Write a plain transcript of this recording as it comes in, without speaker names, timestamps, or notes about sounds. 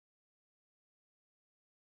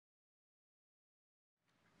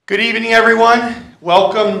Good evening, everyone.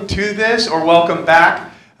 Welcome to this, or welcome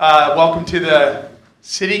back. Welcome to the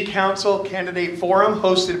City Council Candidate Forum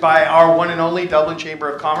hosted by our one and only Dublin Chamber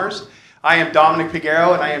of Commerce. I am Dominic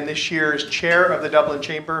Piguero, and I am this year's chair of the Dublin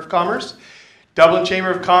Chamber of Commerce. Dublin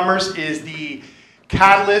Chamber of Commerce is the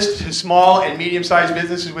catalyst to small and medium-sized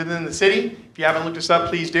businesses within the city. If you haven't looked us up,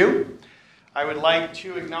 please do. I would like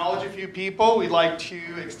to acknowledge a few people. We'd like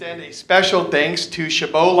to extend a special thanks to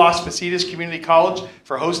Chabot Las Positas Community College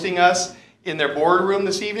for hosting us in their boardroom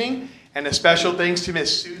this evening, and a special thanks to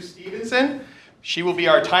Ms. Sue Stevenson. She will be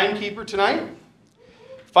our timekeeper tonight.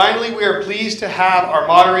 Finally, we are pleased to have our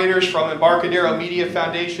moderators from Embarcadero Media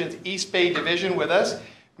Foundation's East Bay Division with us,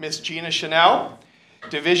 Ms. Gina Chanel,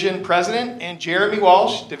 Division President, and Jeremy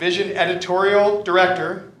Walsh, Division Editorial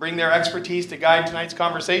Director, bring their expertise to guide tonight's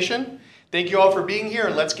conversation. Thank you all for being here,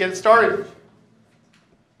 and let's get it started.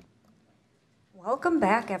 Welcome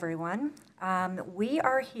back, everyone. We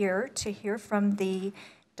are here to hear from the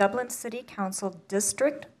Dublin City Council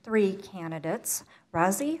District 3 candidates,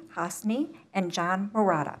 Razi Hasni and John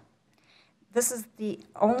Murata. This is the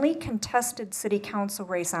only contested city council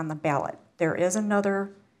race on the ballot. There is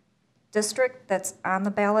another district that's on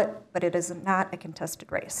the ballot, but it is not a contested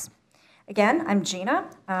race. Again, I'm Gina.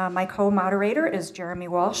 My co-moderator is Jeremy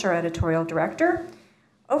Walsh, our editorial director.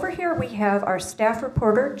 Over here we have our staff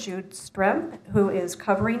reporter, Jude Stremp, who is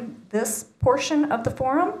covering this portion of the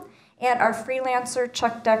forum, and our freelancer,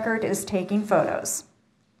 Chuck Deckard, is taking photos.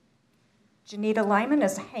 Janita Lyman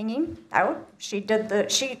is hanging out. She did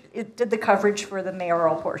the coverage for the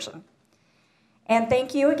mayoral portion. And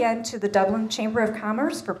thank you again to the Dublin Chamber of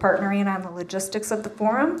Commerce for partnering on the logistics of the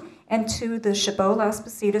forum, and to the Chabot Las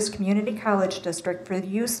Positas Community College District for the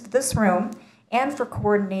use of this room and for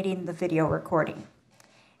coordinating the video recording.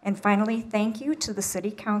 And finally, thank you to the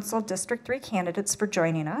City Council District 3 candidates for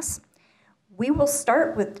joining us. We will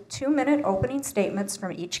start with 2-minute opening statements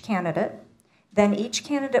from each candidate. Then each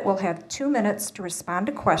candidate will have 2 minutes to respond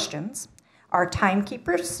to questions. Our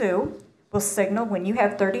timekeeper, Sue, will signal when you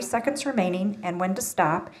have 30 seconds remaining and when to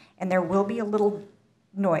stop, and there will be a little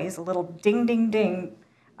noise, a little ding, ding, ding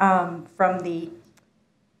from the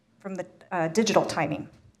digital timing.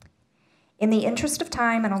 In the interest of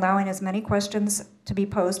time and allowing as many questions to be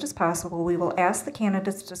posed as possible, we will ask the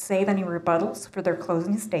candidates to save any rebuttals for their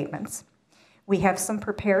closing statements. We have some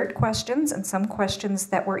prepared questions and some questions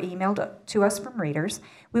that were emailed to us from readers.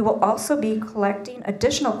 We will also be collecting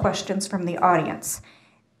additional questions from the audience.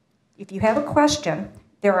 If you have a question,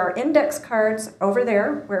 there are index cards over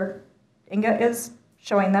there where Inga is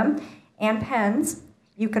showing them, and pens.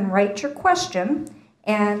 You can write your question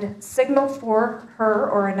and signal for her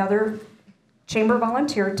or another chamber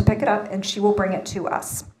volunteer to pick it up, and she will bring it to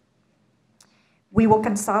us. We will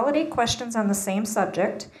consolidate questions on the same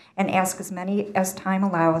subject and ask as many as time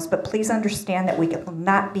allows, but please understand that we will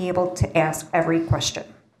not be able to ask every question.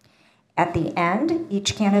 At the end,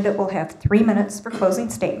 each candidate will have 3 minutes for closing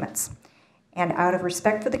statements. And out of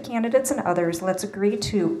respect for the candidates and others, let's agree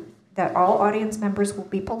that all audience members will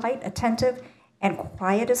be polite, attentive, and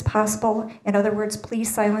quiet as possible. In other words,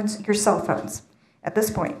 please silence your cell phones at this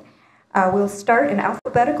point. We'll start in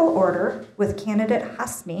alphabetical order with candidate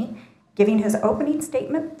Hasni giving his opening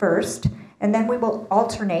statement first, and then we will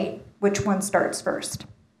alternate which one starts first.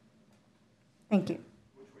 Thank you.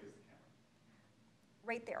 Which way is the camera?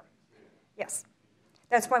 Right there. Yes.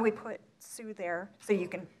 That's why we put Sue there, so you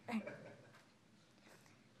can...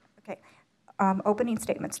 Okay. Opening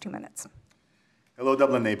statements, 2 minutes. Hello,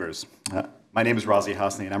 Dublin neighbors. My name is Razi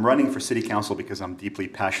Hasni, and I'm running for City Council because I'm deeply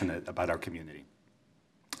passionate about our community.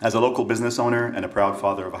 As a local business owner and a proud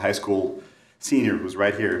father of a high school senior who's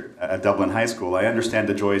right here at Dublin High School, I understand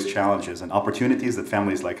the joys, challenges, and opportunities that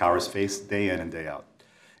families like ours face day in and day out.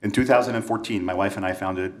 In 2014, my wife and I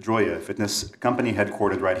founded Joya, a fitness company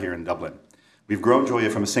headquartered right here in Dublin. We've grown Joya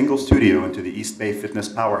from a single studio into the East Bay fitness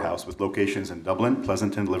powerhouse with locations in Dublin,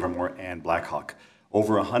 Pleasanton, Livermore, and Blackhawk.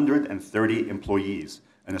 Over 130 employees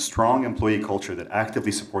and a strong employee culture that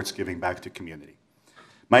actively supports giving back to community.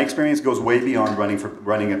 My experience goes way beyond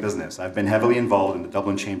running a business. I've been heavily involved in the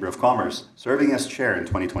Dublin Chamber of Commerce, serving as chair in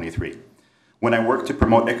 2023, when I worked to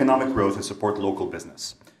promote economic growth and support local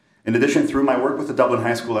business. In addition, through my work with the Dublin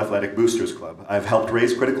High School Athletic Boosters Club, I've helped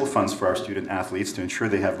raise critical funds for our student athletes to ensure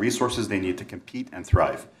they have resources they need to compete and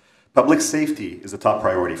thrive. Public safety is a top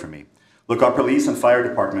priority for me. Look, our police and fire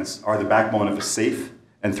departments are the backbone of a safe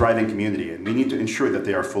and thriving community, and we need to ensure that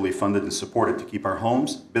they are fully funded and supported to keep our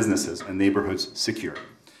homes, businesses, and neighborhoods secure.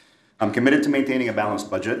 I'm committed to maintaining a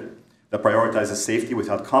balanced budget, that prioritizes safety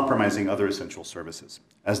without compromising other essential services.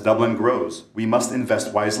 As Dublin grows, we must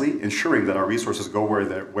invest wisely, ensuring that our resources go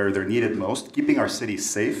where they're needed most, keeping our city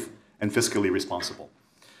safe and fiscally responsible.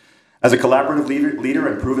 As a collaborative leader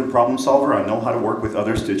and proven problem solver, I know how to work with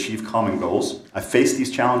others to achieve common goals. I face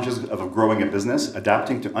these challenges of growing a business,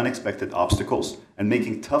 adapting to unexpected obstacles, and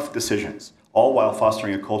making tough decisions, all while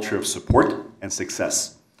fostering a culture of support and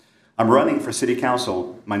success. I'm running for City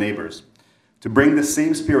Council, my neighbors, to bring the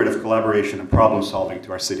same spirit of collaboration and problem solving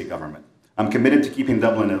to our city government. I'm committed to keeping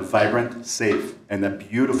Dublin a vibrant, safe, and a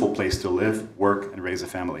beautiful place to live, work, and raise a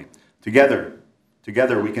family. Together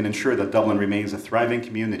we can ensure that Dublin remains a thriving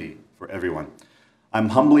community for everyone. I'm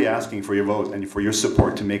humbly asking for your vote and for your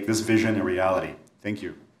support to make this vision a reality. Thank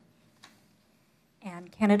you.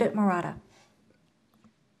 And candidate Murata.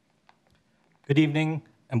 Good evening,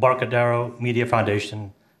 Embarcadero Media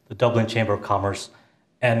Foundation, the Dublin Chamber of Commerce,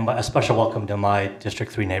 and a special welcome to my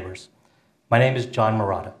District 3 neighbors. My name is John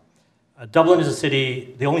Murata. Dublin is a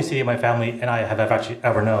city, the only city my family and I have actually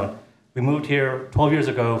ever known. We moved here 12 years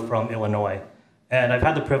ago from Illinois, and I've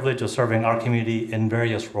had the privilege of serving our community in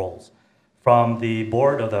various roles, from the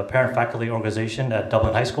board of the parent faculty organization at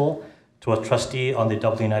Dublin High School to a trustee on the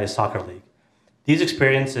Dublin United Soccer League. These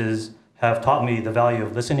experiences have taught me the value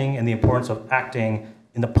of listening and the importance of acting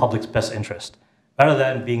in the public's best interest, rather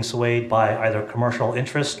than being swayed by either commercial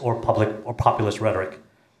interest or public or populist rhetoric.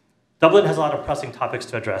 Dublin has a lot of pressing topics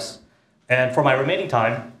to address, and for my remaining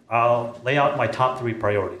time, I'll lay out my top 3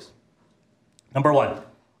 priorities. Number 1,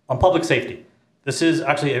 on public safety. This is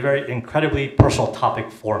actually a very incredibly personal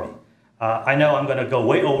topic for me. I know I'm going to go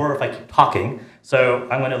way over if I keep talking, so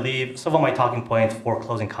I'm going to leave some of my talking points for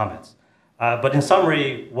closing comments. But in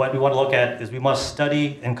summary, what we want to look at is we must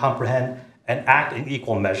study and comprehend and act in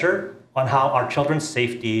equal measure on how our children's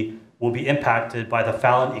safety will be impacted by the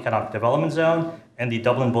Fallon Economic Development Zone and the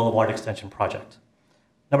Dublin Boulevard Extension Project.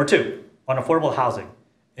 Number 2, on affordable housing.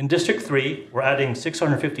 In District 3, we're adding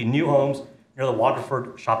 650 new homes near the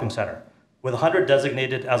Waterford Shopping Center, with 100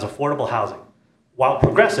 designated as affordable housing. While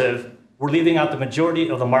progressive, we're leaving out the majority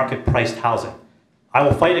of the market-priced housing. I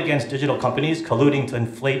will fight against digital companies colluding to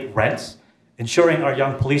inflate rents, ensuring our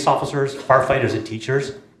young police officers, firefighters, and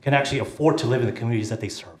teachers can actually afford to live in the communities that they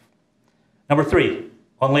serve. Number 3,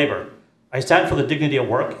 on labor. I stand for the dignity of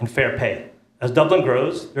work and fair pay. As Dublin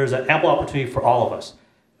grows, there's an ample opportunity for all of us.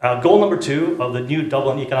 Goal number 2 of the new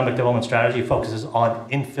Dublin Economic Development Strategy focuses on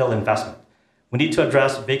infill investment. We need to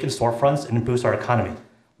address vacant storefronts and boost our economy.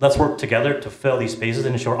 Let's work together to fill these spaces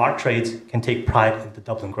and ensure our trades can take pride in the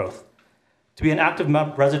Dublin growth. To be an active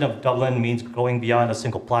resident of Dublin means going beyond a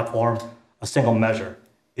single platform, a single measure.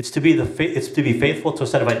 It's to be faithful to a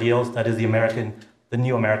set of ideals that is the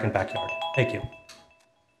new American backyard. Thank you.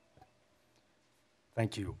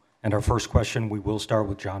 Thank you. And our first question, we will start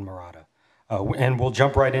with John Murata. And we'll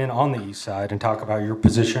jump right in on the east side and talk about your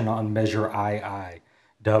position on Measure II,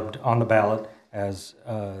 dubbed on the ballot as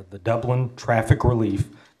the Dublin Traffic Relief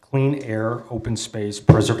Clean Air Open Space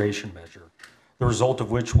Preservation Measure, the result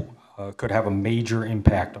of which could have a major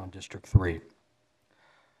impact on District 3.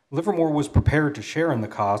 Livermore was prepared to share in the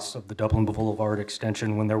costs of the Dublin Boulevard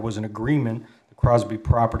extension when there was an agreement the Crosby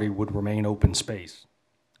property would remain open space.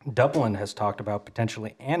 Dublin has talked about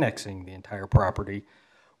potentially annexing the entire property,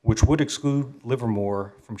 which would exclude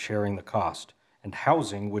Livermore from sharing the cost. And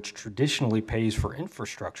housing, which traditionally pays for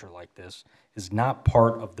infrastructure like this, is not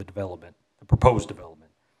part of the development, the proposed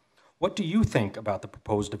development. What do you think about the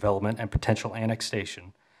proposed development and potential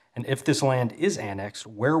annexation? And if this land is annexed,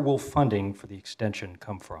 where will funding for the extension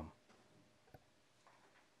come from?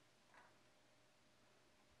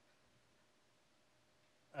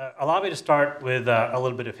 Allow me to start with a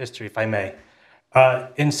little bit of history, if I may.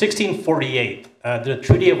 In 1648, the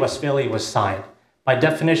Treaty of Westphalia was signed. By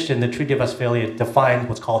definition, the Treaty of Westphalia defines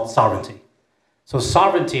what's called sovereignty. So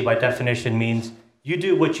sovereignty, by definition, means you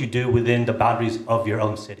do what you do within the boundaries of your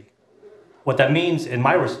own city. What that means,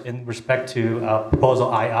 in respect to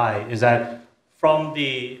Proposal II, is that from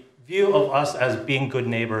the view of us as being good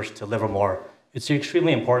neighbors to Livermore, it's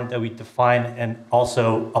extremely important that we define and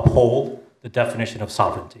also uphold the definition of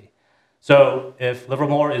sovereignty. So if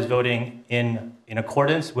Livermore is voting in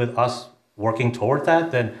accordance with us working toward that,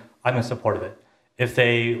 then I'm in support of it. If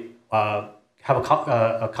they have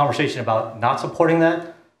a conversation about not supporting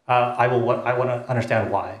that, I want to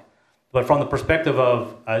understand why. But from the perspective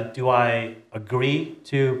of do I agree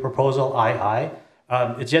to Proposal II,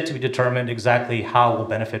 it's yet to be determined exactly how we'll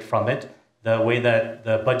benefit from it. The way that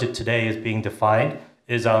the budget today is being defined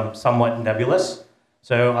is somewhat nebulous.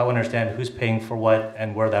 So I want to understand who's paying for what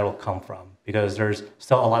and where that will come from, because there's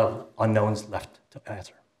still a lot of unknowns left to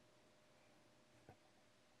answer.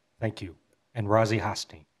 Thank you. And Razi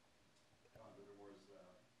Hosni.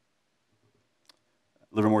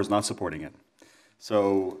 Livermore is not supporting it.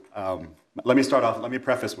 So let me start off, let me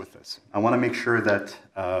preface with this. I want to make sure that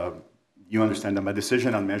you understand that my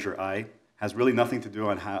decision on Measure I has really nothing to do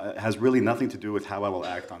with how I will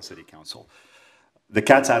act on City Council. The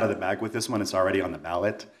cat's out of the bag with this one. It's already on the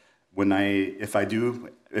ballot.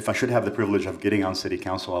 If I should have the privilege of getting on City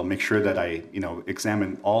Council, I'll make sure that I,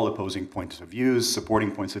 examine all opposing points of views,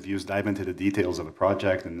 supporting points of views, dive into the details of a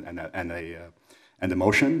project and the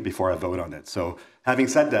motion before I vote on it. So having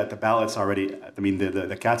said that, the ballot's already,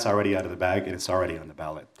 the cat's already out of the bag and it's already on the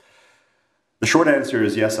ballot. The short answer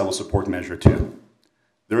is yes, I will support Measure 2.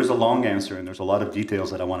 There is a long answer and there's a lot of details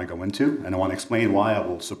that I want to go into, and I want to explain why I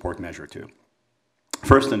will support Measure 2.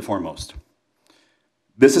 First and foremost,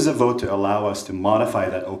 this is a vote to allow us to modify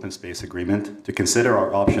that open space agreement to consider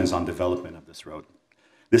our options on development of this road.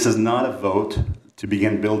 This is not a vote to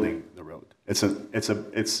begin building the road. It's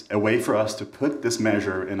a way for us to put this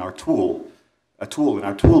measure in our tool in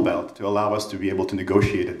our tool belt to allow us to be able to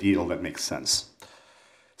negotiate a deal that makes sense.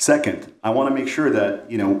 Second, I want to make sure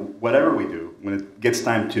that, whatever we do, when it gets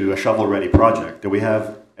time to a shovel-ready project, that we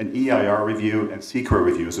have an EIR review and CEQA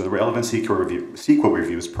reviews, or the relevant CEQA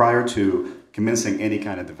reviews prior to commencing any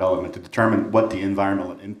kind of development to determine what the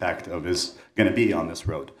environmental impact is going to be on this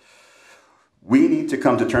road. We need to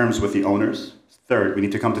come to terms with the owners. Third, we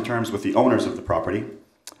need to come to terms with the owners of the property.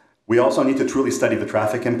 We also need to truly study the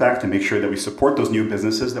traffic impact to make sure that we support those new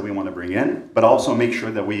businesses that we want to bring in, but also make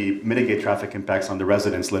sure that we mitigate traffic impacts on the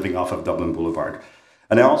residents living off of Dublin Boulevard.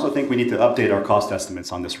 And I also think we need to update our cost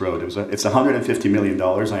estimates on this road. It's $150 million,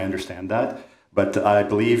 I understand that, but I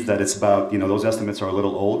believe that it's about, those estimates are a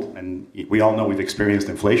little old, and we all know we've experienced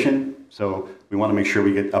inflation, so we want to make sure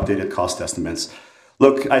we get updated cost estimates.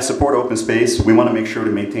 Look, I support open space. We want to make sure to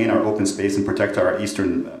maintain our open space and protect our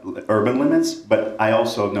eastern urban limits, but I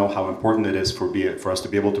also know how important it is for us to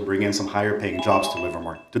be able to bring in some higher paying jobs to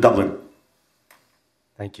Livermore, to Dublin.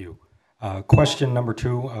 Thank you. Question number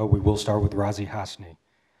 2, we will start with Razi Hosni.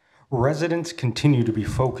 Residents continue to be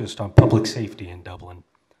focused on public safety in Dublin.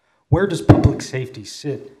 Where does public safety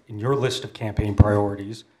sit in your list of campaign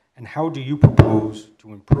priorities, and how do you propose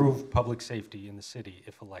to improve public safety in the city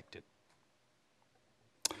if elected?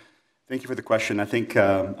 Thank you for the question. I think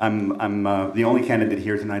I'm the only candidate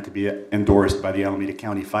here tonight to be endorsed by the Alameda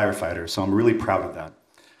County firefighters, so I'm really proud of that.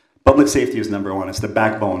 Public safety is number one. It's the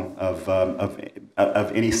backbone of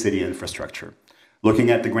any city infrastructure.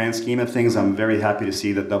 Looking at the grand scheme of things, I'm very happy to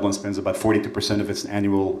see that Dublin spends about 42%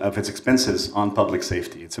 of its expenses on public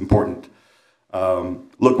safety. It's important.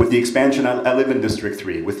 Look, with the expansion, I live in District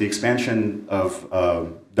 3. With the expansion of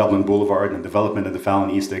Dublin Boulevard and development of the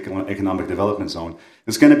Fallon East Economic Development Zone,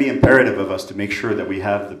 it's going to be imperative of us to make sure that we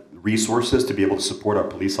have the resources to be able to support our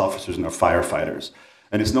police officers and our firefighters.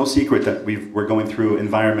 And it's no secret that we're going through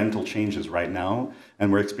environmental changes right now,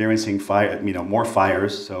 and we're experiencing more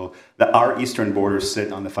fires, so that our eastern borders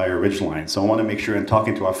sit on the fire ridge line. So I want to make sure in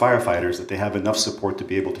talking to our firefighters that they have enough support to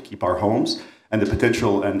be able to keep our homes and the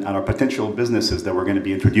potential and our potential businesses that we're going to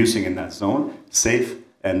be introducing in that zone safe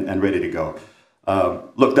and ready to go.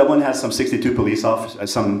 Look, Dublin has some 62 police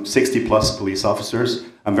officers, some 60 plus police officers.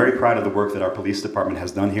 I'm very proud of the work that our police department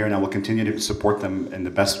has done here, and I will continue to support them in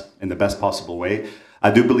the best possible way. I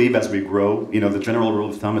do believe as we grow, the general rule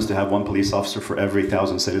of thumb is to have 1 police officer for every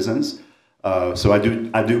 1,000 citizens. So I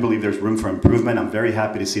do believe there's room for improvement. I'm very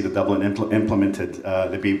happy to see that Dublin implemented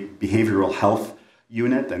the behavioral health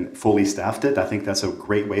unit and fully staffed it. I think that's a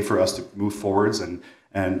great way for us to move forwards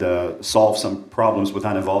and solve some problems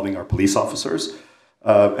without involving our police officers.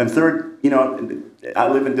 And third, I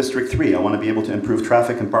live in District 3. I want to be able to improve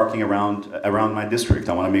traffic and parking around my district.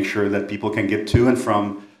 I want to make sure that people can get to and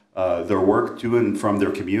from their work, to and from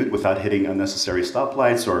their commute without hitting unnecessary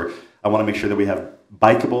stoplights, or I want to make sure that we have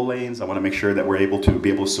bikeable lanes. I want to make sure that we're able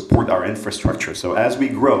to support our infrastructure. So as we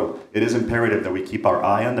grow, it is imperative that we keep our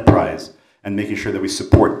eye on the prize and making sure that we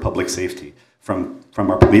support public safety from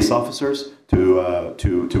our police officers to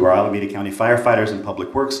our Alameda County firefighters and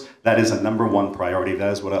public works. That is a #1 priority.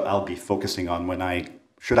 That is what I'll be focusing on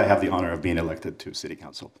should I have the honor of being elected to City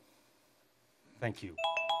Council. Thank you.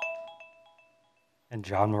 And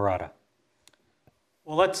John Murata.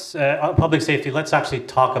 Well, let's, on public safety, let's actually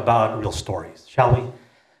talk about real stories, shall we?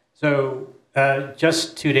 So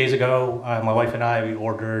just 2 days ago, my wife and I, we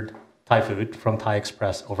ordered Thai food from Thai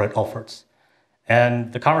Express over at Alfred's.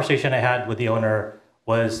 And the conversation I had with the owner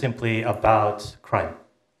was simply about crime,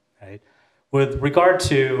 right? With regard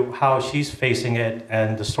to how she's facing it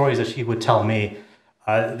and the stories that she would tell me,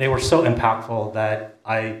 they were so impactful that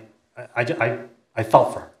I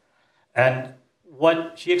felt for her. And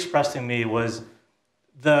what she expressed to me was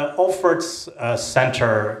the Olfert's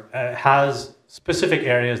Center has specific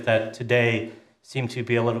areas that today seem to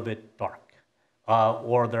be a little bit dark,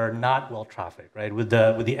 or they're not well trafficked, right? With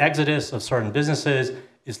the exodus of certain businesses,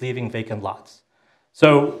 is leaving vacant lots.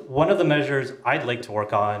 So one of the measures I'd like to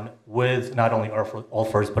work on with not only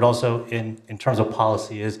Olfert's, but also in terms of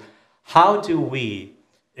policy is how do we,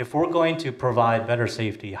 if we're going to provide better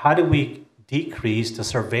safety, how do we decrease the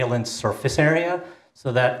surveillance surface area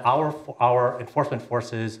so that our enforcement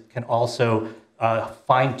forces can also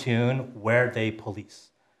fine-tune where they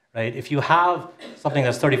police, right? If you have something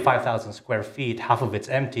that's 35,000 square feet, half of it's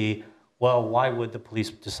empty, well, why would the police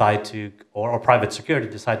decide to, or private security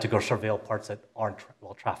decide to go surveil parts that aren't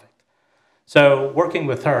well trafficked? So working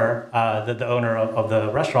with her, the owner of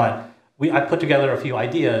the restaurant, I put together a few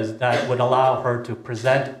ideas that would allow her to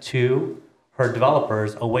present to her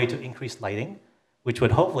developers a way to increase lighting, which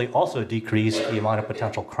would hopefully also decrease the amount of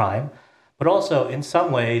potential crime. But also, in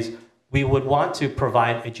some ways, we would want to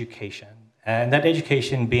provide education. And that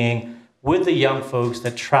education being with the young folks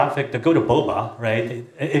that go to boba, right?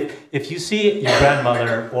 If you see your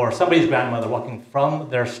grandmother or somebody's grandmother walking from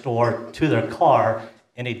their store to their car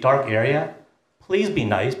in a dark area, please be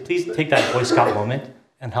nice. Please take that Boy Scout moment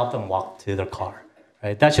and help them walk to their car,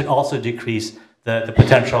 right? That should also decrease the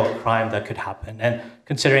potential crime that could happen. And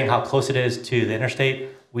considering how close it is to the interstate,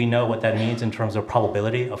 we know what that means in terms of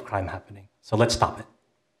probability of crime happening. So let's stop it.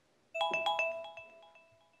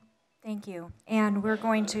 Thank you. And we're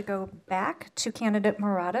going to go back to candidate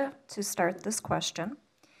Murata to start this question.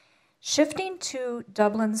 Shifting to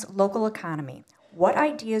Dublin's local economy, what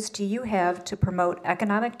ideas do you have to promote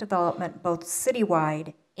economic development both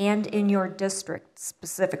citywide and in your district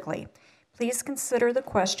specifically? Please consider the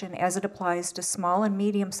question as it applies to small and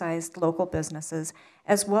medium-sized local businesses,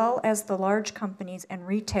 as well as the large companies and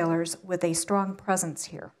retailers with a strong presence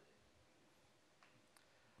here.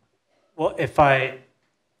 Well, if I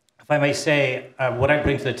may say, what I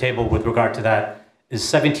bring to the table with regard to that is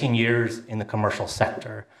 17 years in the commercial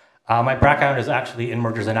sector. My background is actually in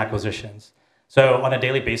mergers and acquisitions. So on a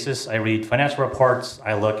daily basis, I read financial reports,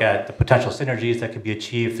 I look at the potential synergies that could be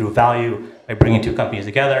achieved through value by bringing two companies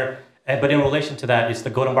together. But in relation to that, it's the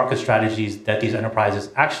go-to-market strategies that these enterprises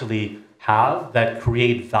actually have that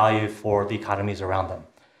create value for the economies around them.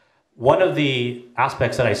 One of the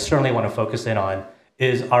aspects that I certainly want to focus in on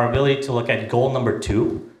is our ability to look at goal number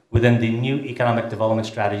 2 within the new economic development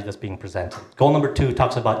strategy that's being presented. Goal number 2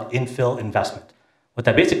 talks about infill investment. What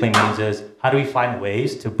that basically means is, how do we find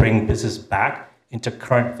ways to bring business back into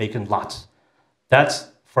current vacant lots? That's,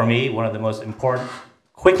 for me, one of the most important,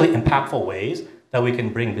 quickly impactful ways that we can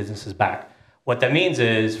bring businesses back. What that means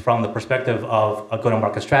is, from the perspective of a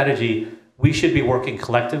go-to-market strategy, we should be working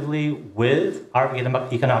collectively with our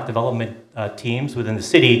economic development teams within the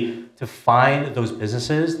city to find those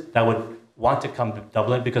businesses that would want to come to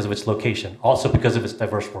Dublin because of its location, also because of its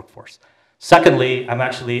diverse workforce. Secondly, I'm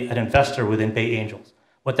actually an investor within Bay Angels.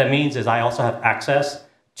 What that means is I also have access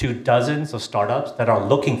to dozens of startups that are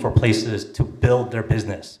looking for places to build their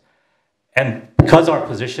business. And because of our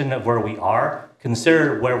position of where we are,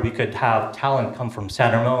 consider where we could have talent come from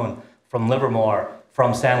San Ramon, from Livermore,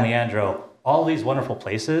 from San Leandro, all these wonderful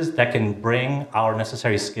places that can bring our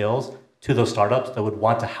necessary skills to those startups that would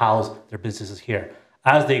want to house their businesses here.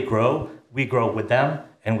 As they grow, we grow with them,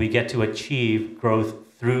 and we get to achieve growth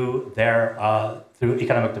through through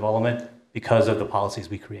economic development because of the policies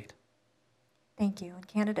we create. Thank you. And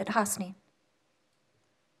candidate Hosny.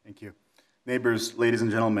 Thank you. Neighbors, ladies and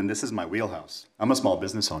gentlemen, this is my wheelhouse. I'm a small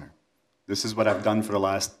business owner. This is what I've done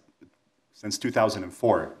for since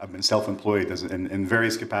 2004. I've been self-employed in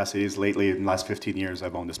various capacities. Lately, in the last 15 years,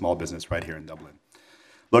 I've owned a small business right here in Dublin.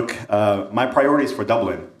 Look, my priorities for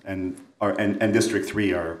Dublin and District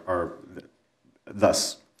 3 are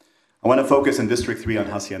thus. I want to focus in District 3 on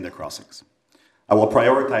Hacienda crossings. I will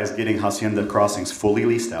prioritize getting Hacienda crossings fully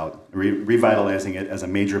leased out, revitalizing it as a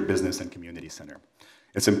major business and community center.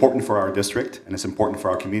 It's important for our district, and it's important for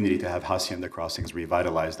our community to have Hacienda crossings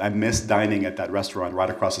revitalized. I miss dining at that restaurant right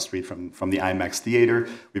across the street from the IMAX theater.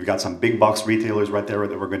 We've got some big box retailers right there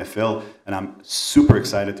that we're going to fill, and I'm super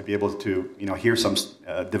excited to be able to hear some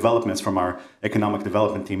developments from our economic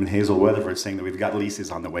development team in Hazel Weatherford saying that we've got leases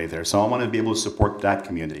on the way there. So I want to be able to support that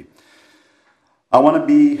community. I want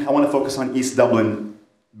to focus on East Dublin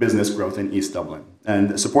business growth in East Dublin.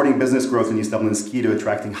 And supporting business growth in East Dublin is key to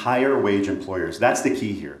attracting higher wage employers. That's the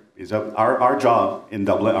key here. Is our job in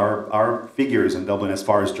Dublin, our figures in Dublin as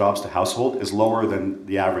far as jobs to household is lower than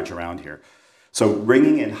the average around here. So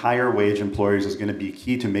bringing in higher wage employers is going to be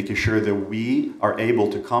key to making sure that we are able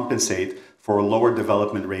to compensate for lower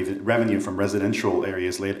development revenue from residential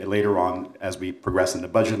areas later on as we progress in the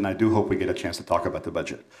budget, and I do hope we get a chance to talk about the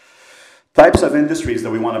budget. Types of industries that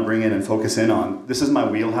we want to bring in and focus in on. This is my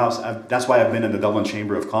wheelhouse. That's why I've been in the Dublin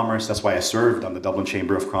Chamber of Commerce. That's why I served on the Dublin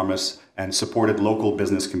Chamber of Commerce and supported local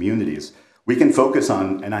business communities. We can focus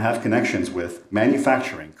on, and I have connections with,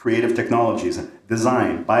 manufacturing, creative technologies,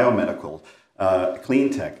 design, biomedical, clean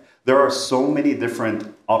tech. There are so many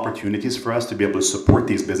different opportunities for us to be able to support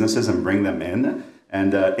these businesses and bring them in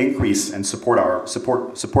and increase and support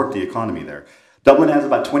the economy there. Dublin has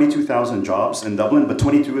about 22,000 jobs in Dublin, but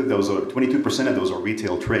 22% of those are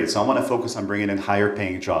retail trades. So I want to focus on bringing in higher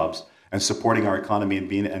paying jobs and supporting our economy and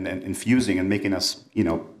being and infusing and making us,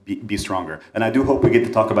 be stronger. And I do hope we get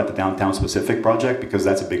to talk about the downtown specific project because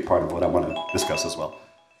that's a big part of what I want to discuss as well.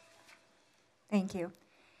 Thank you.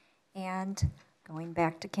 And going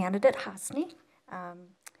back to candidate Hasni,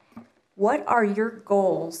 what are your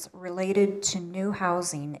goals related to new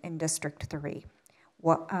housing in District 3?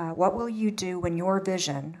 What will you do when your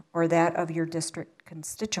vision or that of your district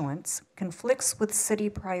constituents conflicts with city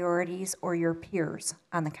priorities or your peers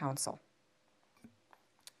on the council?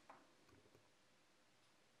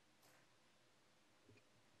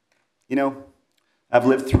 I've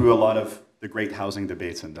lived through a lot of the great housing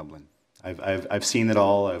debates in Dublin. I've seen it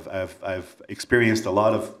all. I've experienced a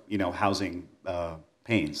lot of housing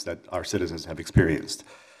pains that our citizens have experienced.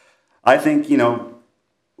 I think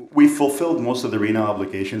we fulfilled most of the RENA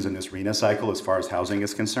obligations in this RENA cycle as far as housing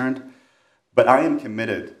is concerned, but I am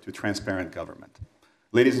committed to transparent government.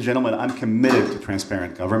 Ladies and gentlemen, I'm committed to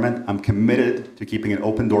transparent government. I'm committed to keeping an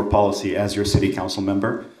open door policy as your city council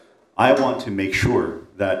member. I want to make sure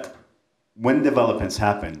that when developments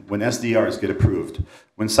happen, when SDRs get approved,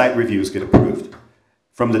 when site reviews get approved,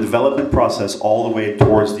 from the development process all the way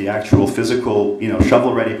towards the actual physical,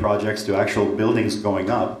 shovel-ready projects to actual buildings going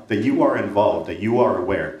up, that you are involved, that you are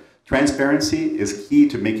aware. Transparency is key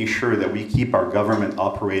to making sure that we keep our government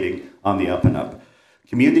operating on the up and up.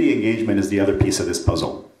 Community engagement is the other piece of this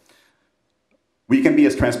puzzle. We can be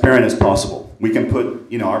as transparent as possible. We can put,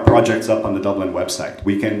 our projects up on the Dublin website.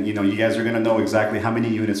 We can, you guys are going to know exactly how many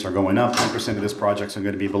units are going up. 10% of this projects are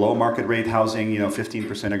going to be below market rate housing.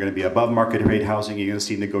 15% are going to be above market rate housing. You're going to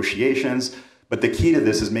see negotiations. But the key to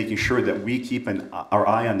this is making sure that we keep our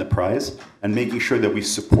eye on the prize and making sure that we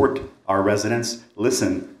support our residents,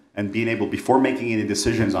 listen, and being able, before making any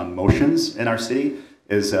decisions on motions in our city,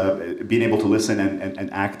 is being able to listen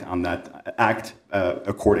and act on that, act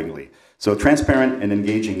accordingly. So transparent and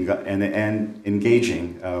engaging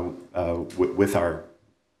with our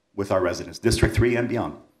residents, District 3 and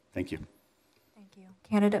beyond. Thank you. Thank you.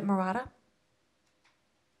 Candidate Murata?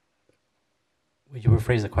 Would you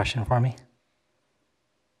rephrase the question for me?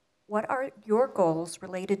 What are your goals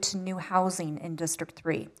related to new housing in District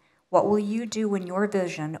 3? What will you do when your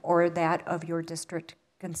vision or that of your district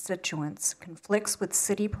constituents conflicts with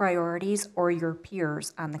city priorities or your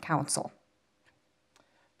peers on the council?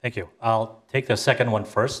 Thank you. I'll take the second one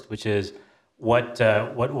first, which is what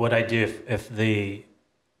would I do if the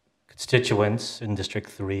constituents in District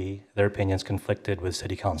 3, their opinions conflicted with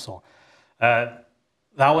City Council? That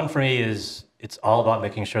one for me it's all about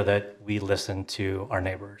making sure that we listen to our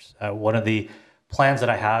neighbors. One of the plans that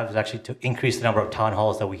I have is actually to increase the number of town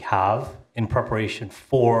halls that we have in preparation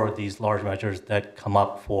for these large measures that come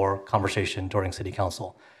up for conversation during City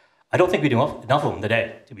Council. I don't think we do enough of them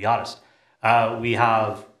today, to be honest. We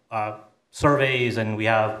have surveys and we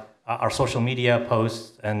have our social media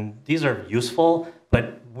posts, and these are useful,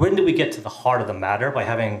 but when do we get to the heart of the matter by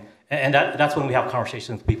having, and that's when we have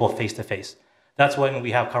conversations with people face to face. That's when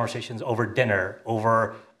we have conversations over dinner,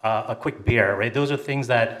 over a quick beer, right? Those are things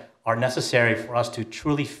that are necessary for us to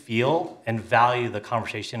truly feel and value the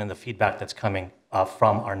conversation and the feedback that's coming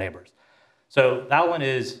from our neighbors. So that one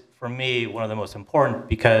is, for me, one of the most important,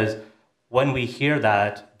 because when we hear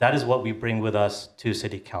that, that is what we bring with us to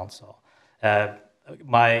City Council.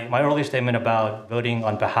 My earlier statement about voting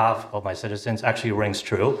on behalf of my citizens actually rings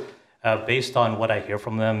true. Based on what I hear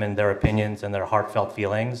from them and their opinions and their heartfelt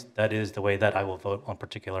feelings, that is the way that I will vote on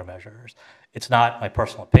particular measures. It's not my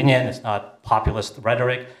personal opinion, it's not populist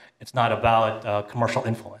rhetoric, it's not about commercial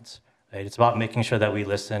influence. Right? It's about making sure that we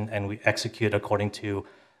listen and we execute according to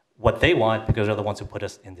what they want, because they're the ones who put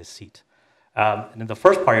us in this seat. And then the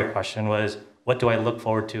first part of your question was, what do I look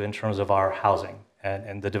forward to in terms of our housing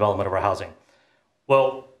and the development of our housing?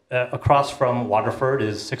 Well, across from Waterford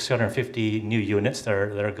is 650 new units that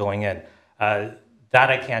are going in. That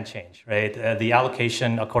I can't change, right? The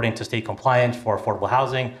allocation according to state compliance for affordable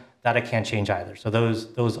housing, that I can't change either. So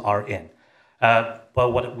those are in.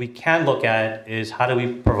 But what we can look at is how do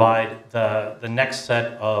we provide the next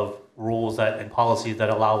set of rules and policies that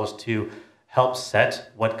allow us to help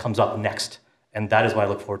set what comes up next. And that is what I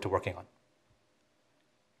look forward to working on.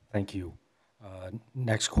 Thank you.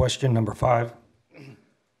 Next question, number 5.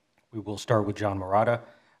 We will start with John Murata.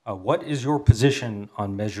 What is your position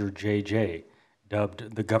on Measure JJ,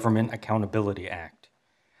 dubbed the Government Accountability Act?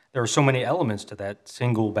 There are so many elements to that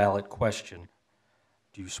single ballot question.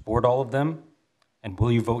 Do you support all of them? And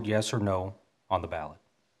will you vote yes or no on the ballot?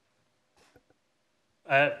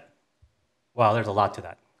 Well, there's a lot to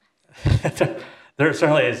that. There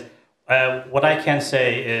certainly is. What I can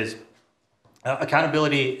say is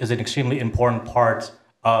accountability is an extremely important part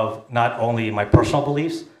of not only my personal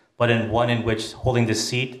beliefs, but in one in which holding this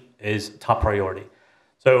seat is top priority.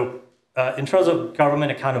 So in terms of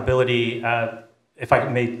government accountability, if I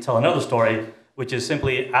may tell another story, which is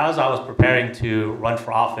simply as I was preparing to run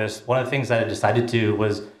for office, one of the things that I decided to do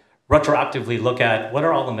was retroactively look at what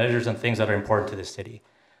are all the measures and things that are important to this city.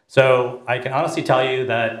 So I can honestly tell you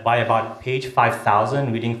that by about page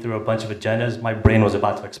 5,000, reading through a bunch of agendas, my brain was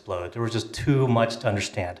about to explode. There was just too much to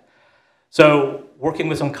understand. So working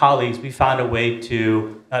with some colleagues, we found a way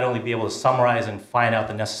to not only be able to summarize and find out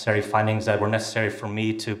the necessary findings that were necessary for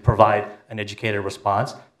me to provide an educated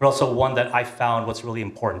response, but also one that I found what's really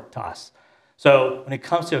important to us. So when it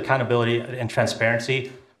comes to accountability and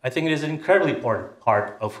transparency, I think it is an incredibly important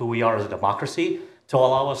part of who we are as a democracy to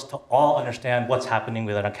allow us to all understand what's happening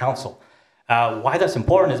within a council. Why that's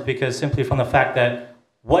important is because simply from the fact that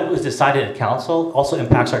what was decided at council also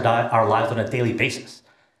impacts our lives on a daily basis.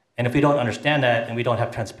 And if we don't understand that and we don't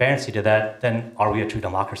have transparency to that, then are we a true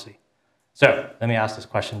democracy? So let me ask this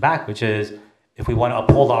question back, which is, if we want to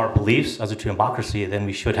uphold our beliefs as a true democracy, then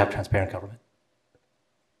we should have transparent government.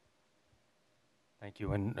 Thank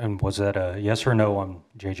you. And was that a yes or no on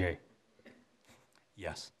JJ?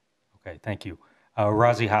 Yes. Okay, thank you.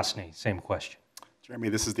 Razi Hasni, same question. Jeremy,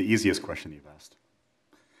 this is the easiest question you've asked.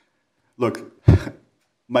 Look,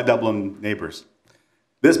 my Dublin neighbors,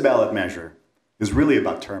 this ballot measure is really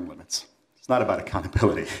about term limits. It's not about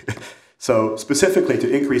accountability. So specifically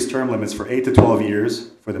to increase term limits for 8 to 12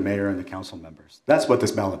 years for the mayor and the council members. That's what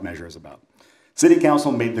this ballot measure is about. City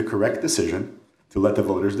council made the correct decision to let the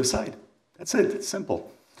voters decide. That's it, it's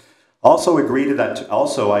simple. I agree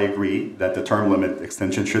that the term limit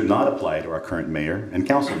extension should not apply to our current mayor and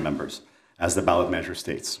council members, as the ballot measure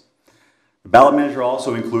states. The ballot measure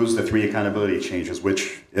also includes the 3 accountability changes,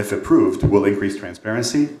 which, if approved, will increase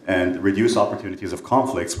transparency and reduce opportunities of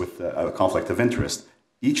conflicts with a conflict of interest.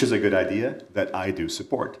 Each is a good idea that I do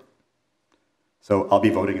support. So I'll be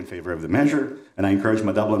voting in favor of the measure, and I encourage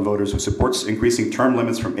my Dublin voters who supports increasing term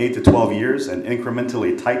limits from 8 to 12 years and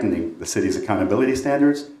incrementally tightening the city's accountability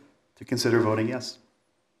standards to consider voting yes.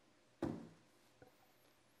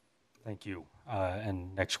 Thank you.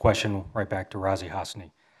 And next question, right back to Razi Hasni.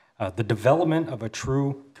 The development of a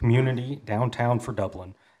true community downtown for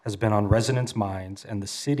Dublin has been on residents' minds and the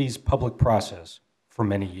city's public process for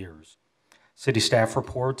many years. City staff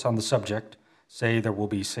reports on the subject say there will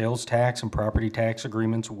be sales tax and property tax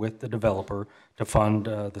agreements with the developer to fund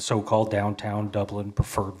the so-called downtown Dublin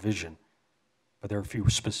preferred vision, but there are few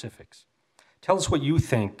specifics. Tell us what you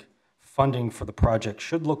think funding for the project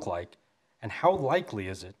should look like, and how likely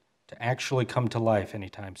is it to actually come to life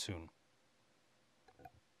anytime soon?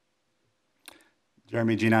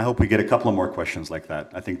 Jeremy, Gina, I hope we get a couple of more questions like that.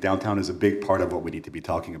 I think downtown is a big part of what we need to be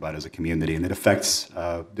talking about as a community, and it affects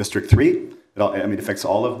District 3. It affects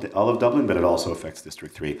all of Dublin, but it also affects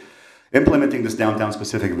District 3. Implementing this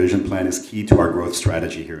downtown-specific vision plan is key to our growth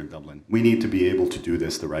strategy here in Dublin. We need to be able to do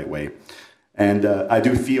this the right way. And I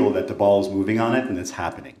do feel that the ball is moving on it, and it's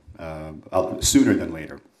happening sooner than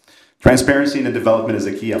later. Transparency in the development is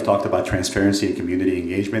a key. I've talked about transparency and community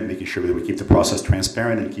engagement, making sure that we keep the process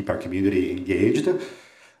transparent and keep our community engaged.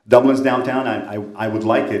 Dublin's downtown, I would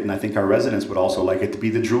like it, and I think our residents would also like it to be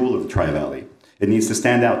the jewel of the Tri-Valley. It needs to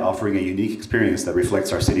stand out, offering a unique experience that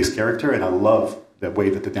reflects our city's character, and I love the way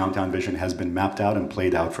that the downtown vision has been mapped out and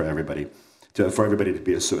played out for everybody, to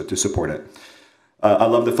support it. I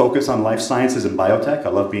love the focus on life sciences and biotech. I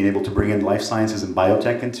love being able to bring in life sciences and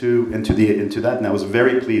biotech into that, and I was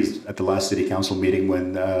very pleased at the last city council meeting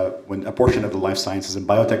when a portion of the life sciences and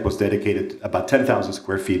biotech was dedicated about 10,000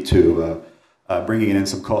 square feet to bringing in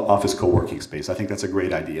some office co-working space. I think that's a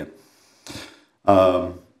great idea.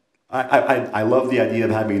 I love the idea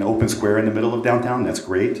of having an open square in the middle of downtown. That's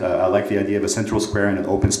great. I like the idea of a central square and an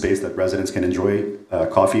open space that residents can enjoy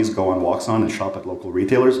coffees, go on walks on, and shop at local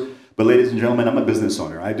retailers. But ladies and gentlemen, I'm a business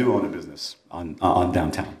owner. I do own a business on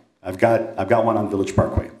downtown. I've got one on Village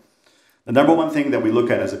Parkway. The number one thing that we look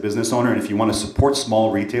at as a business owner, and if you want to support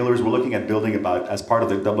small retailers, we're looking at building about, as part of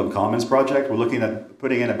the Dublin Commons project, we're looking at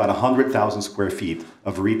putting in about 100,000 square feet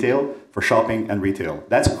of retail for shopping and retail.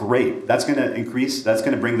 That's great. That's going to increase, that's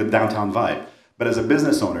going to bring the downtown vibe. But as a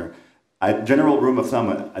business owner, a general rule of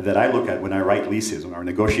thumb that I look at when I write leases, when I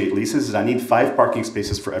negotiate leases, is I need 5 parking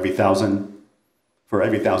spaces for every 1,000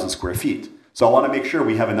 square feet. So I want to make sure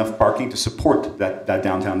we have enough parking to support that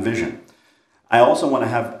downtown vision. I also want to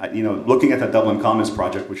have, looking at the Dublin Commons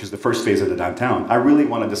project, which is the first phase of the downtown, I really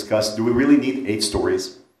want to discuss, do we really need 8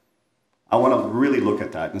 stories? I want to really look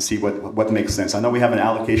at that and see what makes sense. I know we have an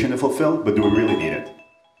allocation to fulfill, but do we really need it?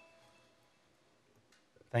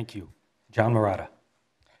 Thank you. John Murata.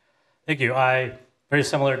 Thank you. Very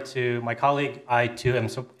similar to my colleague, I too am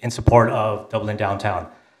in support of Dublin downtown,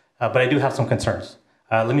 but I do have some concerns.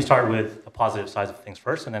 Let me start with the positive sides of things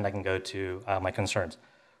first, and then I can go to my concerns.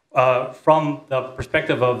 From the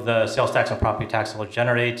perspective of the sales tax and property tax it will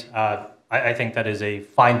generate, I think that is a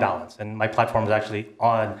fine balance. And my platform is actually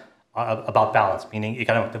about balance, meaning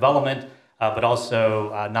economic development, but also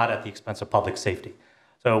not at the expense of public safety.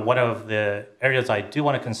 So one of the areas I do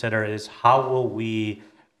want to consider is how will we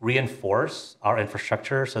reinforce our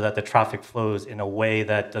infrastructure so that the traffic flows in a way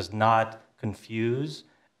that does not confuse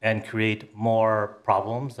and create more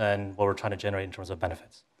problems than what we're trying to generate in terms of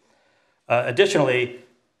benefits. Additionally,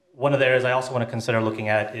 one of the areas I also want to consider looking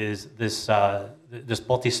at is this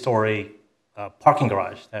multi-story parking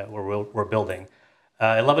garage that we're building.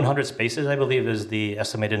 1,100 spaces, I believe, is the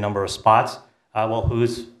estimated number of spots. Well,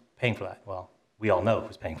 who's paying for that? Well, we all know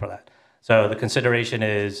who's paying for that. So the consideration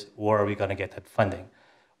is, where are we going to get that funding?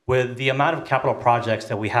 With the amount of capital projects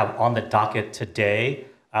that we have on the docket today,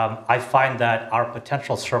 I find that our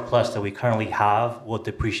potential surplus that we currently have will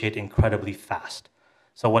depreciate incredibly fast.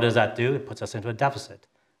 So what does that do? It puts us into a deficit.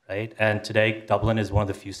 Right? And today, Dublin is one of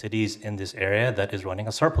the few cities in this area that is running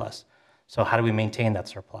a surplus. So how do we maintain that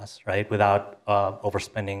surplus, right, without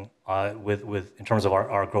overspending in terms of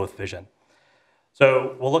our growth vision?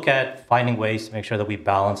 So we'll look at finding ways to make sure that we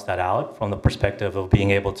balance that out from the perspective of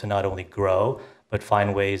being able to not only grow, but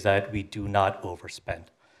find ways that we do not overspend.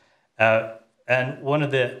 And one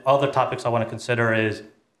of the other topics I want to consider is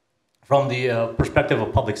from the perspective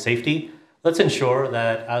of public safety. Let's ensure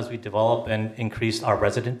that as we develop and increase our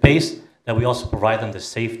resident base, that we also provide them the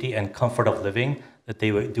safety and comfort of living that they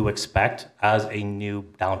do expect as a new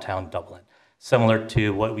downtown Dublin. Similar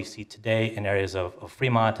to what we see today in areas of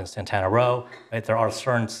Fremont and Santana Row, right? There are a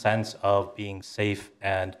certain sense of being safe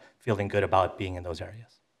and feeling good about being in those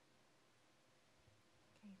areas.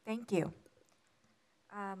 Thank you.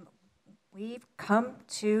 We've come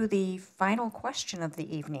to the final question of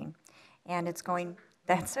the evening, and it's going...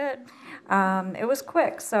 That's it. It was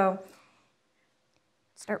quick, so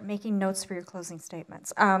start making notes for your closing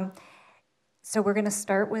statements. So we're going to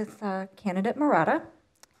start with candidate Murata.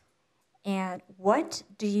 And what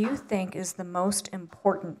do you think is the most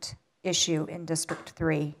important issue in District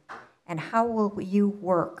 3, and how will you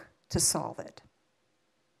work to solve it?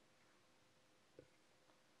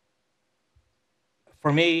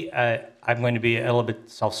 For me, I'm going to be a little bit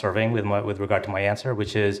self-serving with regard to my answer,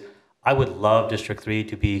 which is I would love District 3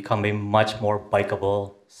 to become a much more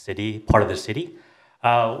bikeable city, part of the city.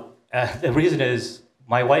 The reason is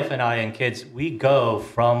my wife and I and kids, we go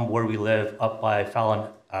from where we live up by Fallon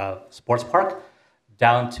Sports Park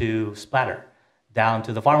down to Splatter, down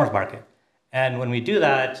to the farmer's market. And when we do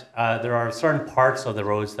that, there are certain parts of the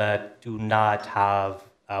roads that do not have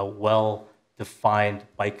well-defined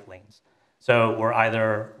bike lanes. So we're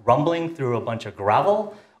either rumbling through a bunch of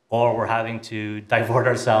gravel, or we're having to divert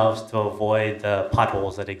ourselves to avoid the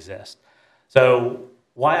potholes that exist. So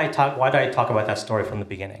why did I talk about that story from the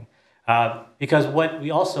beginning? Because what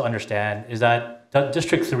we also understand is that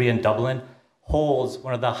District 3 in Dublin holds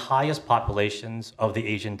one of the highest populations of the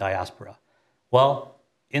Asian diaspora. Well,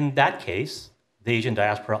 in that case, the Asian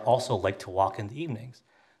diaspora also like to walk in the evenings.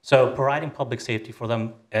 So providing public safety for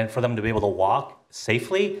them and for them to be able to walk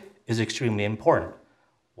safely is extremely important.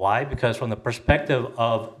 Why? Because from the perspective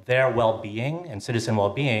of their well-being and citizen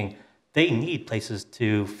well-being, they need places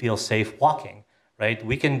to feel safe walking, right?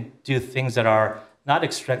 We can do things that are not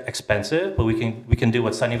expensive, but we can do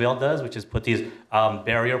what Sunnyvale does, which is put these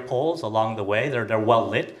barrier poles along the way. They're well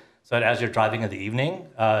lit, so that as you're driving in the evening,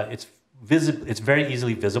 it's very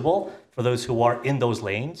easily visible for those who are in those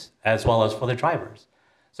lanes, as well as for the drivers.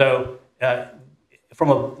 So from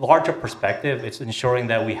a larger perspective, it's ensuring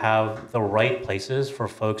that we have the right places for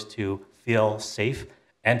folks to feel safe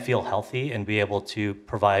and feel healthy and be able to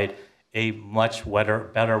provide a much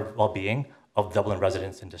better well-being of Dublin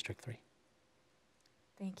residents in District 3.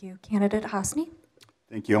 Thank you. Candidate Hosny?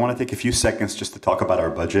 Thank you. I want to take a few seconds just to talk about our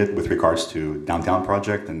budget with regards to downtown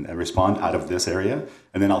project and respond out of this area,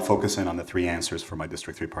 and then I'll focus in on the 3 answers for my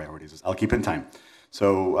District 3 priorities. I'll keep in time.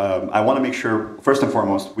 So I want to make sure, first and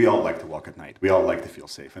foremost, we all like to walk at night. We all like to feel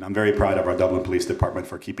safe, and I'm very proud of our Dublin Police Department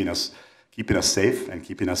for keeping us safe and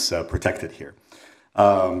keeping us protected here.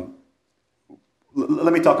 Let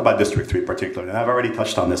me talk about District 3 particularly, and I've already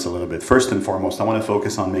touched on this a little bit. First and foremost, I want to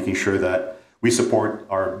focus on making sure that we support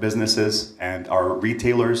our businesses and our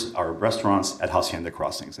retailers, our restaurants at Hacienda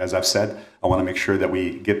Crossings. As I've said, I want to make sure that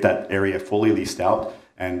we get that area fully leased out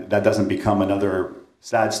and that doesn't become another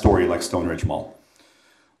sad story like Stone Ridge Mall.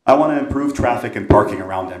 I want to improve traffic and parking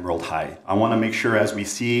around Emerald High. I want to make sure as we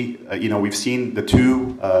see, we've seen the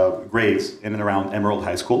 2 grades in and around Emerald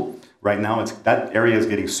High School. Right now, that area is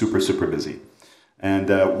getting super, super busy.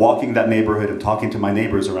 And walking that neighborhood and talking to my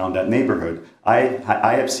neighbors around that neighborhood,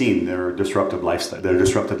 I have seen their disrupted life.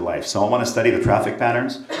 So I want to study the traffic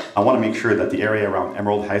patterns. I want to make sure that the area around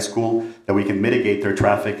Emerald High School, that we can mitigate their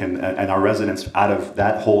traffic and our residents out of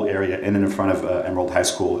that whole area in and in front of Emerald High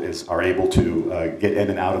School are able to get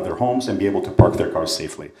in and out of their homes and be able to park their cars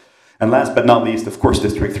safely. And last but not least, of course,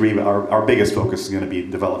 District 3, our biggest focus is going to be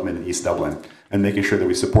development in East Dublin and making sure that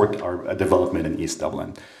we support our development in East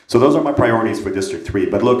Dublin. So those are my priorities for District 3.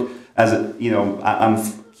 But look, I'm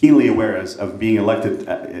keenly aware of being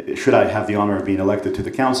elected, should I have the honor of being elected to the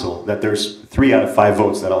council, that there's 3 out of 5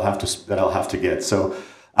 votes that I'll have to get. So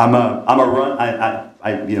I'm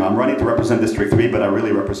running to represent District 3, but I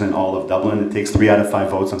really represent all of Dublin. It takes 3 out of 5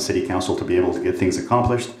 votes on City Council to be able to get things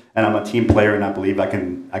accomplished. And I'm a team player, and I believe I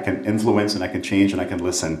can influence and I can change and I can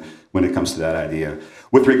listen when it comes to that idea.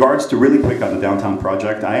 With regards to really quick on the downtown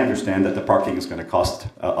project, I understand that the parking is going to cost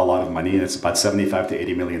a lot of money, and it's about $75 to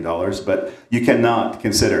 $80 million. But you cannot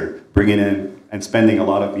consider bringing in and spending a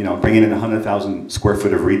lot of, bringing in 100,000 square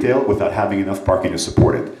foot of retail without having enough parking to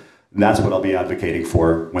support it. And that's what I'll be advocating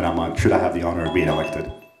for when should I have the honor of being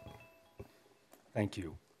elected. Thank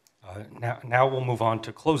you. Now we'll move on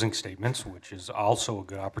to closing statements, which is also a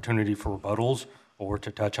good opportunity for rebuttals or to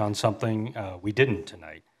touch on something we didn't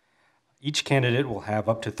tonight. Each candidate will have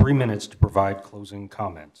up to 3 minutes to provide closing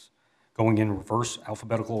comments. Going in reverse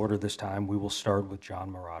alphabetical order this time, we will start with John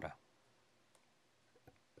Marotta.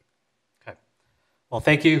 Okay. Well,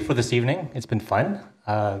 thank you for this evening. It's been fun.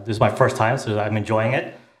 This is my first time, so I'm enjoying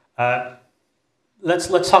it.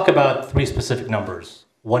 Let's talk about 3 specific numbers: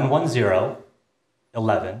 110,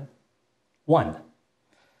 11, 1.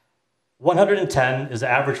 110 is the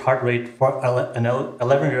average heart rate for an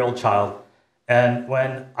 11-year-old child. And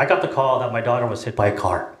when I got the call that my daughter was hit by a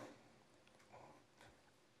car,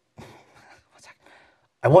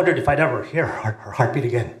 I wondered if I'd ever hear her heartbeat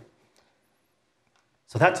again.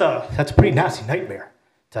 So that's a pretty nasty nightmare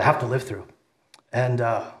to have to live through. And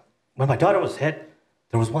when my daughter was hit,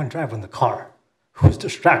 there was one driver in the car who was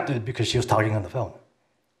distracted because she was talking on the phone.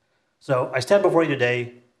 So I stand before you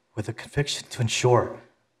today with a conviction to ensure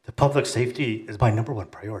that public safety is my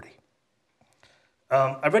 #1 priority.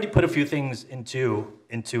 I've already put a few things into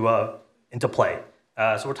play.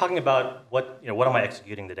 So we're talking about what am I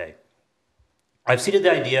executing today? I've seeded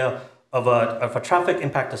the idea of a traffic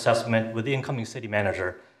impact assessment with the incoming city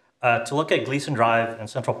manager to look at Gleason Drive and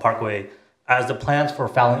Central Parkway as the plans for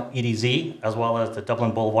Fallon EDZ, as well as the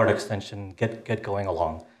Dublin Boulevard extension get going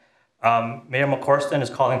along. Mayor McCorston is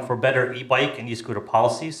calling for better e-bike and e-scooter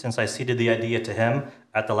policies since I seeded the idea to him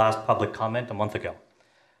at the last public comment a month ago.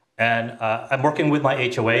 And I'm working with my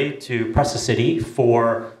HOA to press the city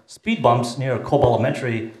for speed bumps near Cobh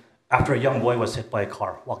Elementary after a young boy was hit by a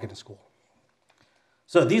car walking to school.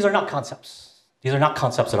 So these are not concepts. These are not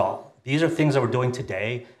concepts at all. These are things that we're doing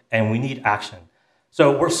today, and we need action.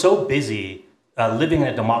 So we're so busy living in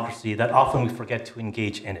a democracy that often we forget to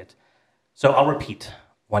engage in it. So I'll repeat: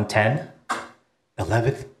 110,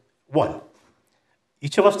 11, 1.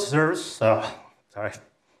 Each of us deserves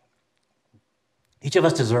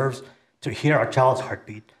to hear our child's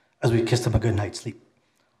heartbeat as we kiss them a good night's sleep.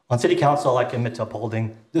 On City Council, I commit to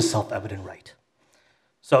upholding this self-evident right.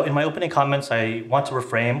 So in my opening comments, I want to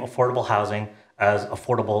reframe affordable housing as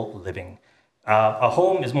affordable living. A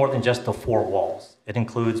home is more than just the 4 walls. It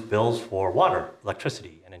includes bills for water,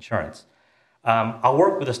 electricity, and insurance. I'll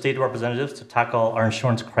work with the state representatives to tackle our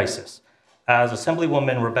insurance crisis. As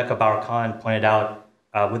Assemblywoman Rebecca Bauer-Kahn pointed out,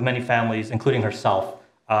 with many families, including herself,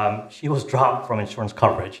 she was dropped from insurance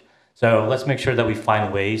coverage. So let's make sure that we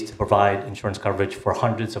find ways to provide insurance coverage for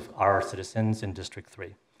hundreds of our citizens in District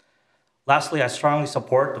 3. Lastly, I strongly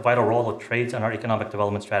support the vital role of trades in our economic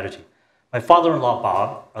development strategy. My father-in-law,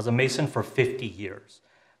 Bob, was a mason for 50 years.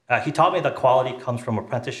 He taught me that quality comes from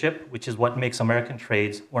apprenticeship, which is what makes American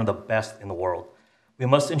trades one of the best in the world. We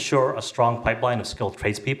must ensure a strong pipeline of skilled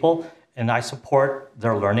tradespeople, and I support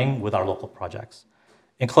their learning with our local projects.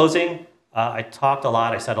 In closing, I talked a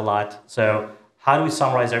lot, I said a lot, so how do we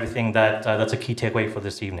summarize everything that's a key takeaway for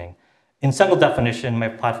this evening? In single definition, my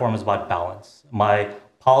platform is about balance. My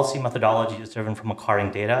policy methodology is driven from acquiring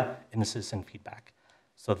data and citizen feedback.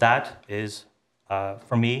 So that is,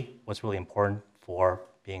 for me, what's really important for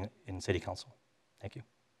being in City Council. Thank you.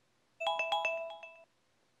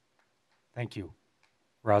 Thank you.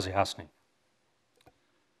 Razi Hasni.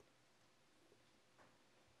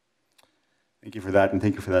 Thank you for that, and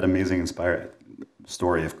thank you for that amazing, inspiring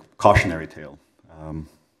story of cautionary tale.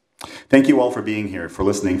 Thank you all for being here, for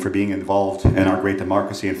listening, for being involved in our great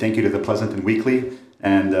democracy, and thank you to the Pleasanton Weekly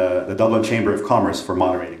and the Dublin Chamber of Commerce for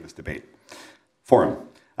moderating this debate. Forum.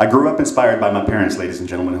 I grew up inspired by my parents, ladies and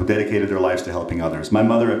gentlemen, who dedicated their lives to helping others. My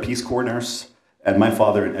mother, a Peace Corps nurse, and my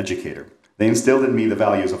father, an educator. They instilled in me the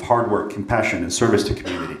values of hard work, compassion, and service to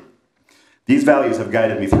community. These values have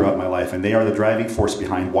guided me throughout my life, and they are the driving force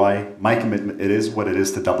behind why my commitment is what it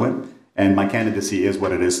is to Dublin, and my candidacy is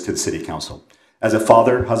what it is to the City Council. As a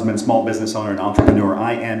father, husband, small business owner, and entrepreneur,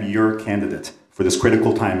 I am your candidate for this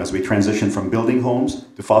critical time as we transition from building homes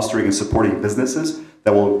to fostering and supporting businesses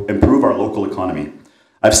that will improve our local economy.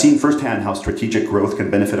 I've seen firsthand how strategic growth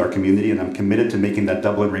can benefit our community, and I'm committed to making that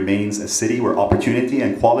Dublin remains a city where opportunity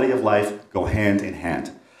and quality of life go hand in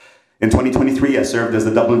hand. In 2023, I served as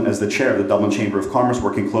the chair of the Dublin Chamber of Commerce,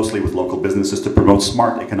 working closely with local businesses to promote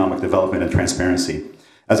smart economic development and transparency.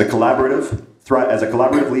 As a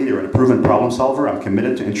collaborative leader and a proven problem solver, I'm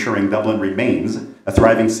committed to ensuring Dublin remains a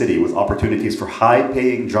thriving city with opportunities for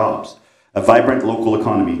high-paying jobs, a vibrant local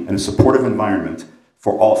economy, and a supportive environment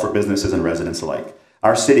for businesses and residents alike.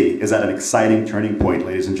 Our city is at an exciting turning point,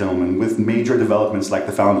 ladies and gentlemen, with major developments like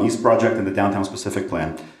the Fallon East project and the Downtown Specific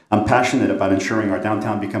Plan. I'm passionate about ensuring our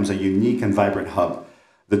downtown becomes a unique and vibrant hub,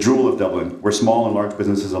 the jewel of Dublin, where small and large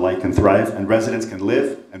businesses alike can thrive and residents can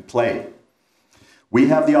live and play. We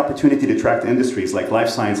have the opportunity to attract industries like life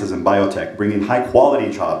sciences and biotech, bringing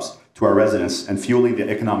high-quality jobs to our residents and fueling the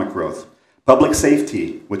economic growth. Public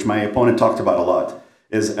safety, which my opponent talked about a lot,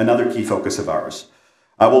 is another key focus of ours.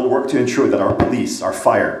 I will work to ensure that our police, our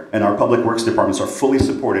fire, and our public works departments are fully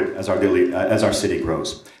supported as our city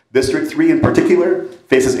grows. District 3 in particular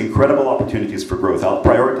faces incredible opportunities for growth. I'll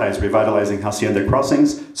prioritize revitalizing Hacienda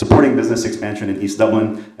crossings, supporting business expansion in East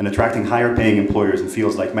Dublin, and attracting higher paying employers in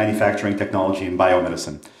fields like manufacturing, technology, and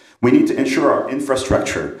biomedicine. We need to ensure our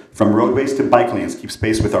infrastructure, from roadways to bike lanes, keeps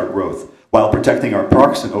pace with our growth, while protecting our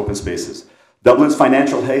parks and open spaces. Dublin's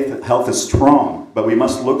financial health is strong, but we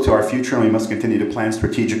must look to our future and we must continue to plan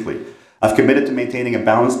strategically. I've committed to maintaining a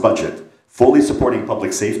balanced budget, fully supporting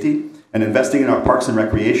public safety, and investing in our parks and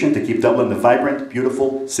recreation to keep Dublin the vibrant,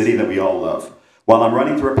 beautiful city that we all love. While I'm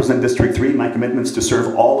running to represent District 3, my commitment is to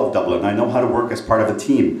serve all of Dublin. I know how to work as part of a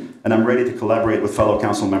team, and I'm ready to collaborate with fellow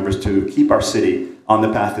council members to keep our city on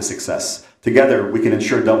the path to success. Together, we can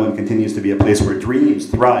ensure Dublin continues to be a place where dreams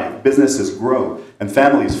thrive, businesses grow, and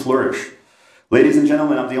families flourish. Ladies and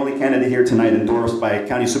gentlemen, I'm the only candidate here tonight endorsed by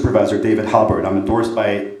County Supervisor David Halbert. I'm endorsed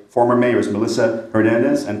by former mayors Melissa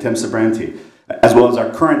Hernandez and Tim Sabranti, as well as our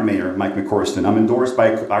current mayor, Mike McCorston. I'm endorsed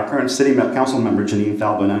by our current city council member, Janine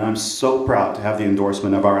Falbin, and I'm so proud to have the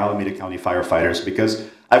endorsement of our Alameda County firefighters because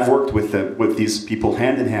I've worked with these people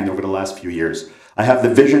hand in hand over the last few years. I have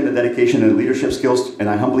the vision, the dedication, and leadership skills, and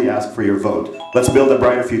I humbly ask for your vote. Let's build a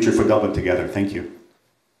brighter future for Dublin together. Thank you.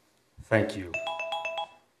 Thank you.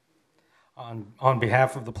 On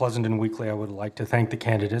behalf of the Pleasanton Weekly, I would like to thank the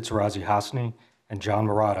candidates, Razi Hasni and John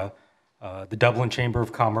Murata, the Dublin Chamber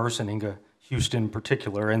of Commerce, and Inga Houston in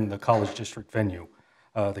particular, and the College District venue.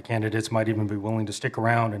 The candidates might even be willing to stick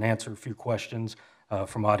around and answer a few questions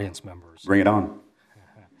from audience members. Bring it on.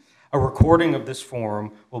 A recording of this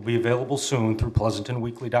forum will be available soon through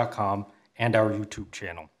pleasantonweekly.com and our YouTube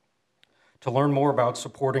channel. To learn more about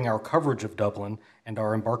supporting our coverage of Dublin and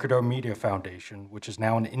our Embarcadero Media Foundation, which is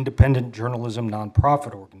now an independent journalism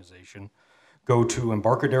nonprofit organization, go to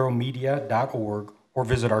embarcaderomedia.org or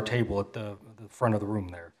visit our table at the front of the room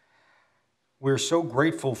there. We're so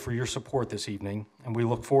grateful for your support this evening, and we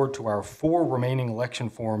look forward to our 4 remaining election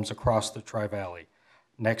forums across the Tri-Valley.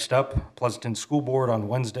 Next up, Pleasanton School Board on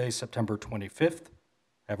Wednesday, September 25th.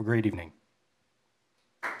 Have a great evening.